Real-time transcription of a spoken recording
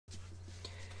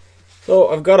So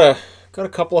I've got a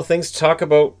couple of things to talk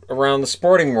about around the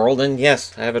sporting world, and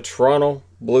yes, I have a Toronto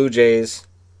Blue Jays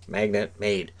magnet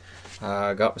made.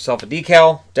 Got myself a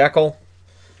decal,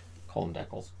 call them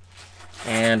decals,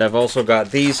 and I've also got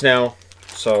these now.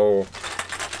 So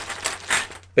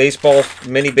baseball,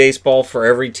 mini baseball for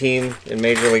every team in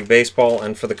Major League Baseball,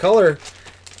 and for the colored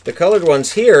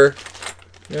ones here,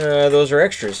 those are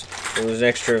extras. There's an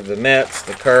extra of the Mets,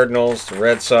 the Cardinals, the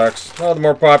Red Sox, all the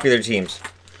more popular teams.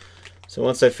 So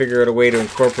once I figure out a way to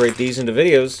incorporate these into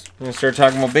videos, I'm gonna start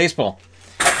talking about baseball.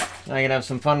 I can have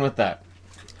some fun with that.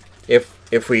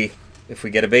 If we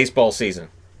get a baseball season.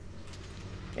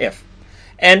 If.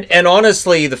 And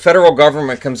honestly, the federal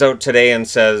government comes out today and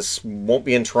says won't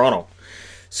be in Toronto.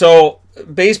 So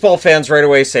baseball fans right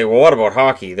away say, well, what about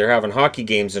hockey? They're having hockey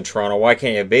games in Toronto. Why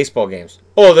can't you have baseball games?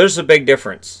 Oh, there's a big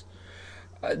difference.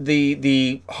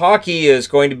 The hockey is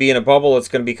going to be in a bubble. It's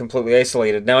going to be completely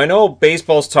isolated. Now, I know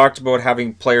baseball's talked about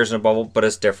having players in a bubble, but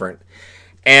it's different.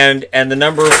 And the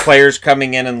number of players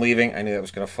coming in and leaving, I knew that was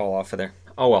going to fall off of there.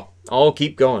 Oh, well. I'll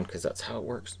keep going because that's how it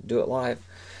works. Do it live.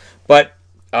 But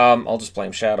I'll just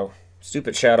blame Shadow.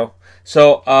 Stupid Shadow.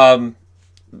 So,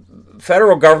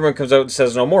 federal government comes out and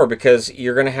says no more because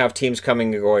you're going to have teams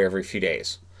coming and going every few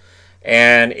days.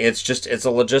 And it's a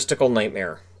logistical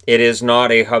nightmare. It is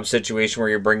not a hub situation where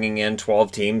you're bringing in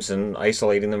 12 teams and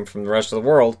isolating them from the rest of the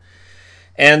world.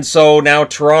 And so now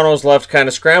Toronto's left kind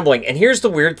of scrambling. And here's the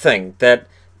weird thing, that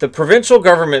the provincial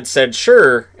government said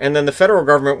sure, and then the federal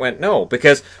government went no.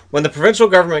 Because when the provincial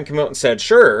government came out and said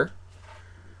sure,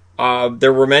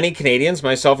 there were many Canadians,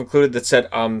 myself included, that said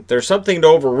there's something that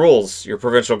overrules your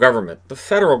provincial government, the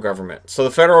federal government. So the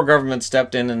federal government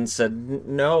stepped in and said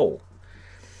no.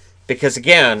 Because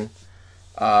again,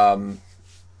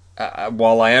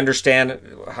 while I understand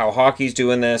how hockey's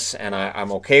doing this, and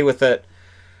I'm okay with it,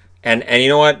 and you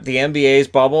know what, the NBA's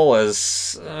bubble,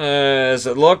 as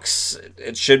it looks,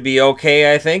 it should be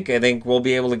okay. I think we'll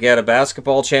be able to get a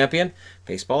basketball champion.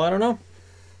 Baseball, I don't know.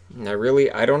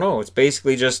 I don't know. It's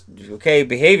basically just okay.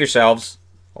 Behave yourselves,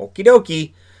 okie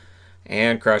dokie,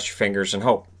 and cross your fingers and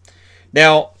hope.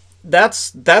 Now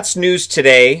that's news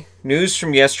today. News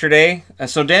from yesterday.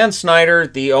 So Dan Snyder,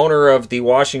 the owner of the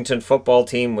Washington football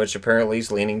team, which apparently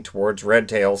is leaning towards Red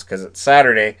Tails because it's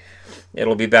Saturday,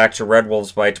 it'll be back to Red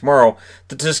Wolves by tomorrow.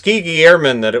 The Tuskegee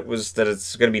Airmen that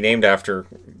it's going to be named after,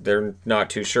 they're not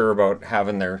too sure about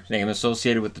having their name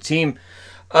associated with the team.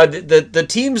 The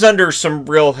team's under some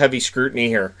real heavy scrutiny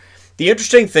here. The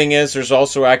interesting thing is there's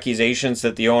also accusations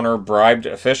that the owner bribed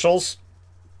officials.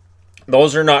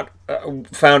 Those are not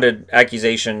founded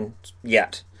accusations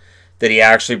yet, that he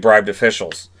actually bribed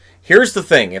officials. Here's the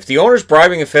thing. If the owner's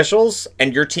bribing officials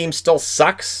and your team still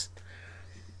sucks,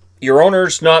 your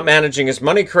owner's not managing his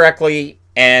money correctly,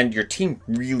 and your team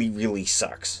really, really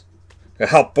sucks.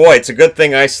 Oh, boy, it's a good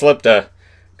thing I slipped a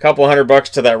couple $100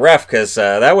 to that ref, because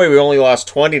that way we only lost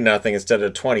 20-0 instead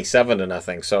of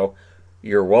 27-0. So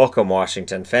you're welcome,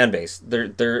 Washington fan base. They're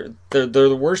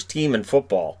the worst team in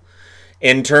football.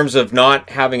 In terms of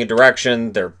not having a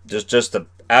direction, they're just an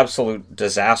absolute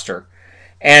disaster.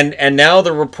 And now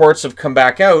the reports have come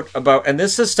back out about, and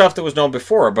this is stuff that was known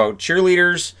before, about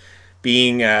cheerleaders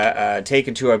being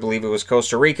taken to, I believe it was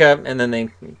Costa Rica, and then they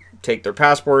take their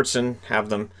passports and have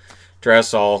them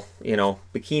dress all,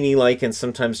 bikini-like, and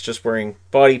sometimes just wearing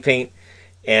body paint,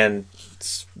 and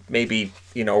maybe,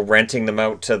 renting them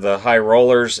out to the high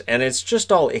rollers, and it's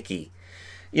just all icky.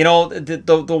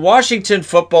 The Washington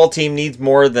football team needs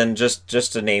more than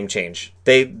just a name change.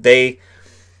 They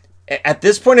at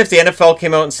this point, if the NFL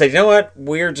came out and said, you know what,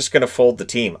 we're just going to fold the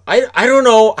team, I don't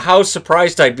know how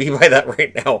surprised I'd be by that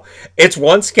right now. It's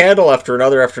one scandal after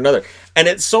another after another. And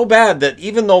it's so bad that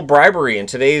even though bribery in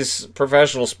today's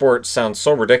professional sports sounds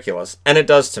so ridiculous, and it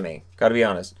does to me, got to be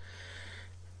honest,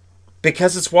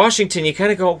 because it's Washington, you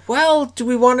kind of go, well, do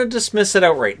we want to dismiss it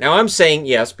outright? Now, I'm saying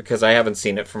yes because I haven't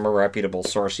seen it from a reputable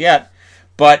source yet.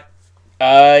 But,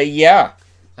 yeah.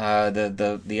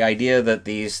 The idea that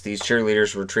these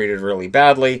cheerleaders were treated really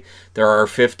badly. There are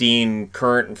 15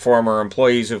 current and former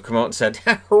employees who've come out and said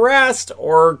harassed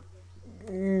or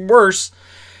worse.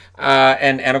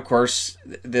 And of course,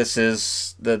 this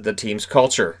is the team's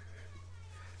culture.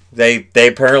 They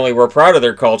apparently were proud of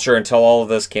their culture until all of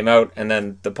this came out, and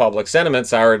then the public sentiment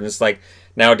soured, and it's like,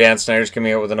 now Dan Snyder's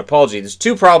coming out with an apology. There's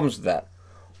two problems with that.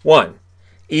 One,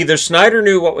 either Snyder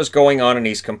knew what was going on and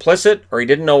he's complicit, or he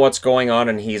didn't know what's going on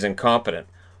and he's incompetent.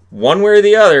 One way or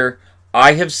the other,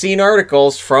 I have seen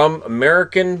articles from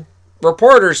American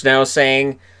reporters now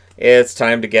saying it's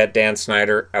time to get Dan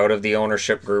Snyder out of the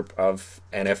ownership group of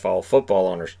NFL football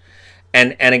owners.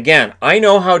 And again, I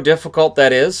know how difficult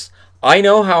that is. I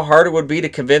know how hard it would be to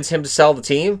convince him to sell the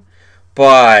team,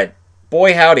 but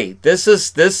boy howdy, this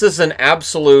is an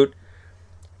absolute,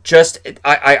 just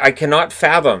I cannot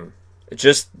fathom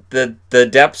just the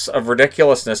depths of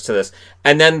ridiculousness to this.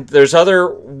 And then there's other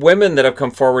women that have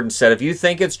come forward and said, if you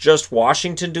think it's just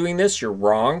Washington doing this, you're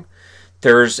wrong.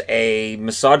 There's a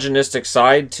misogynistic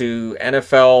side to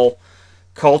NFL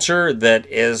culture that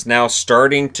is now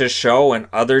starting to show, and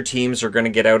other teams are going to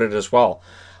get outed as well.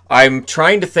 I'm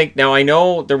trying to think now. I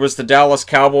know there was the Dallas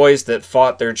Cowboys that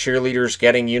fought their cheerleaders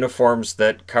getting uniforms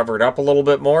that covered up a little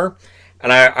bit more.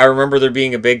 And I remember there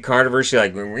being a big controversy,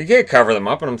 like, we can't cover them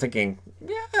up. And I'm thinking,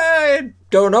 yeah, I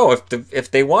don't know. If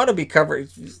they want to be covered,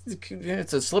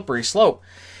 it's a slippery slope.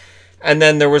 And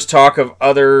then there was talk of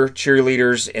other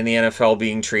cheerleaders in the NFL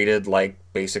being treated like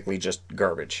basically just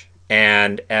garbage.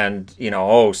 And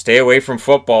stay away from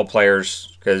football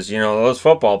players, because, those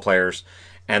football players,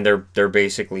 and they're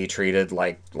basically treated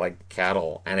like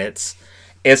cattle. And it's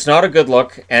not a good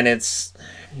look. And it's,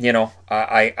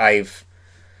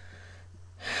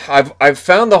 I've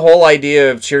found the whole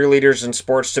idea of cheerleaders in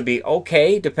sports to be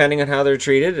okay, depending on how they're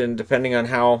treated and depending on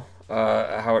how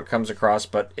it comes across.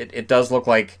 But it does look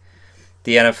like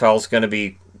the NFL is going to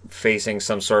be facing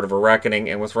some sort of a reckoning,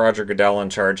 and with Roger Goodell in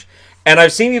charge. And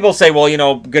I've seen people say,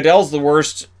 well, Goodell's the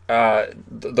worst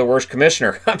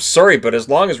commissioner. I'm sorry, but as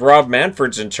long as Rob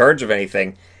Manfred's in charge of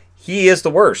anything, he is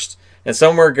the worst. And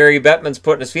somewhere Gary Bettman's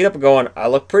putting his feet up and going, I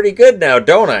look pretty good now,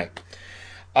 don't I?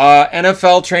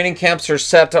 NFL training camps are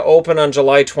set to open on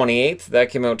July 28th. That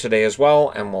came out today as well,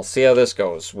 and we'll see how this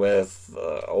goes with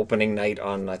opening night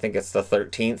on, I think it's the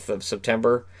 13th of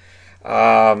September.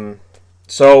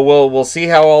 So we'll see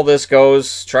how all this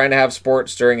goes. Trying to have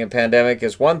sports during a pandemic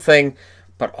is one thing,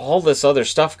 but all this other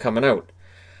stuff coming out,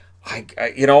 I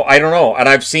don't know. And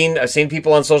I've seen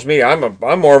people on social media.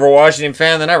 I'm more of a Washington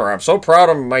fan than ever. I'm so proud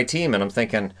of my team, and I'm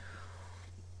thinking,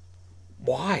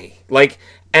 why?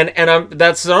 And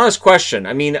that's an honest question.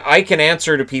 I mean, I can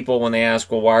answer to people when they ask,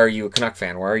 well, why are you a Canuck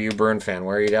fan? Why are you a Bruin fan?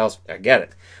 Why are you a Dallas? I get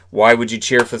it. Why would you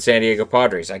cheer for the San Diego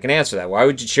Padres? I can answer that. Why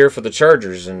would you cheer for the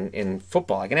Chargers in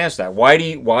football? I can answer that. Why do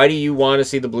you want to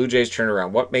see the Blue Jays turn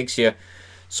around? What makes you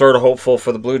sort of hopeful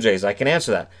for the Blue Jays? I can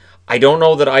answer that. I don't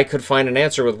know that I could find an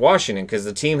answer with Washington, because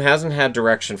the team hasn't had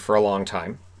direction for a long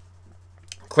time.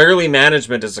 Clearly,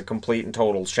 management is a complete and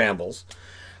total shambles.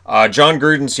 John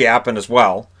Gruden's yapping as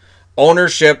well.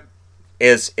 Ownership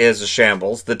is a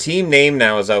shambles. The team name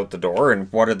now is out the door, and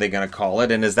what are they going to call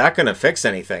it? And is that going to fix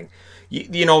anything?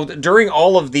 During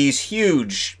all of these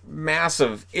huge,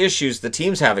 massive issues the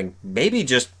team's having, maybe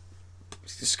just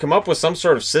come up with some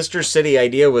sort of sister city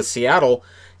idea with Seattle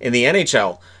in the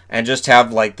NHL, and just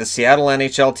have like the Seattle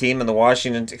NHL team and the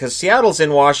Washington, because Seattle's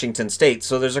in Washington State,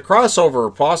 so there's a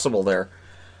crossover possible there.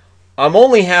 I'm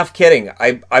only half kidding.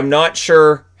 I'm not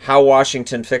sure how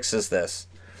Washington fixes this.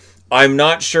 I'm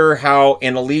not sure how,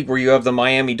 in a league where you have the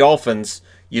Miami Dolphins,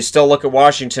 you still look at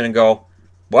Washington and go,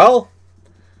 well,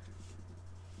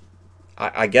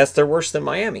 I guess they're worse than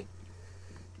Miami.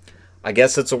 I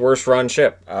guess it's a worse run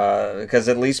ship, because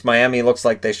at least Miami looks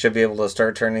like they should be able to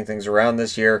start turning things around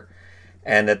this year,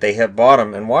 and that they hit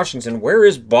bottom. And Washington, where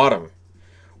is bottom?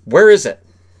 Where is it?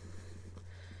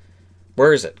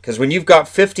 Where is it? Because when you've got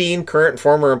 15 current and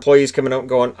former employees coming out and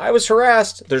going, I was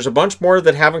harassed, there's a bunch more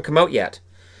that haven't come out yet.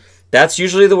 That's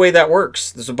usually the way that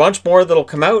works. There's a bunch more that'll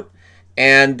come out,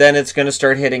 and then it's going to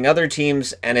start hitting other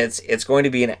teams, and it's going to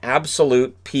be an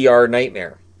absolute PR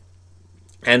nightmare.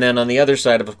 And then on the other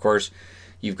side of course,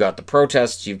 you've got the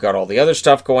protests, you've got all the other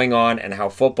stuff going on, and how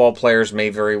football players may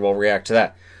very well react to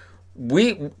that.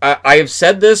 I have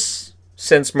said this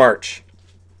since March.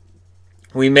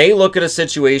 We may look at a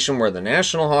situation where the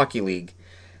National Hockey League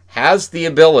has the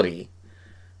ability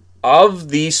of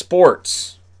the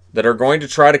sports that are going to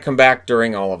try to come back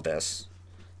during all of this.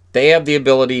 They have the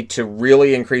ability to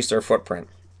really increase their footprint.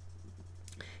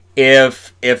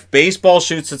 If baseball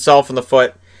shoots itself in the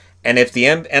foot, and if the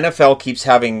NFL keeps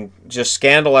having just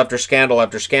scandal after scandal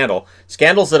after scandal,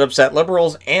 scandals that upset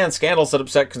liberals and scandals that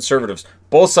upset conservatives,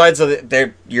 both sides of it,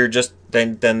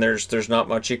 then there's not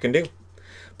much you can do.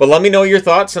 But let me know your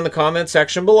thoughts in the comment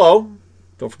section below.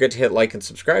 Don't forget to hit like and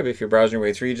subscribe if you're browsing your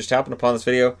way through. You just happened upon this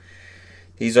video.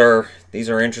 These are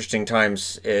interesting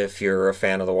times if you're a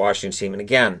fan of the Washington team. And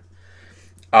again,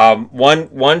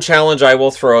 one challenge I will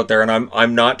throw out there, and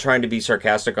I'm not trying to be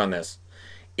sarcastic on this.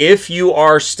 If you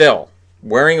are still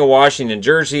wearing a Washington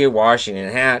jersey, a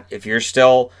Washington hat, if you're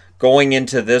still going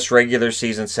into this regular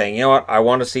season saying, you know what, I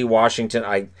want to see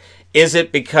Washington, is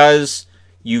it because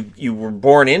you were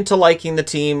born into liking the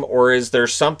team, or is there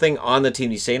something on the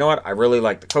team you say, you know what, I really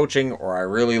like the coaching, or I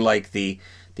really like the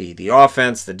the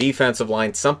offense, the defensive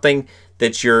line, something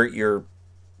that you're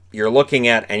looking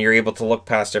at and you're able to look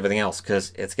past everything else,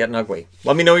 because it's getting ugly.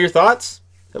 Let me know your thoughts.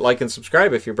 Hit like and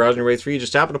subscribe if you're browsing your way through. You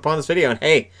just happened upon this video, and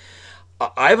hey,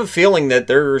 I have a feeling that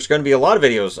there's going to be a lot of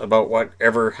videos about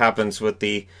whatever happens with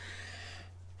the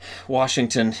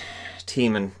Washington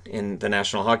team in the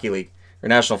National Hockey League, or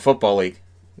National Football League.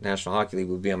 National Hockey League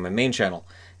would be on my main channel.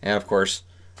 And of course,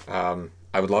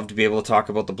 I would love to be able to talk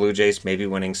about the Blue Jays maybe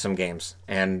winning some games.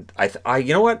 And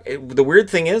you know what? The weird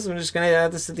thing is, I'm just going to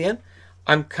add this at the end,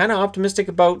 I'm kind of optimistic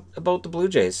about the Blue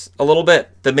Jays a little bit.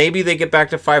 That maybe they get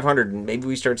back to 500 and maybe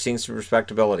we start seeing some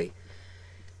respectability.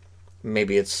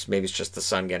 Maybe it's just the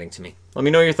sun getting to me. Let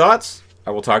me know your thoughts. I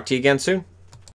will talk to you again soon.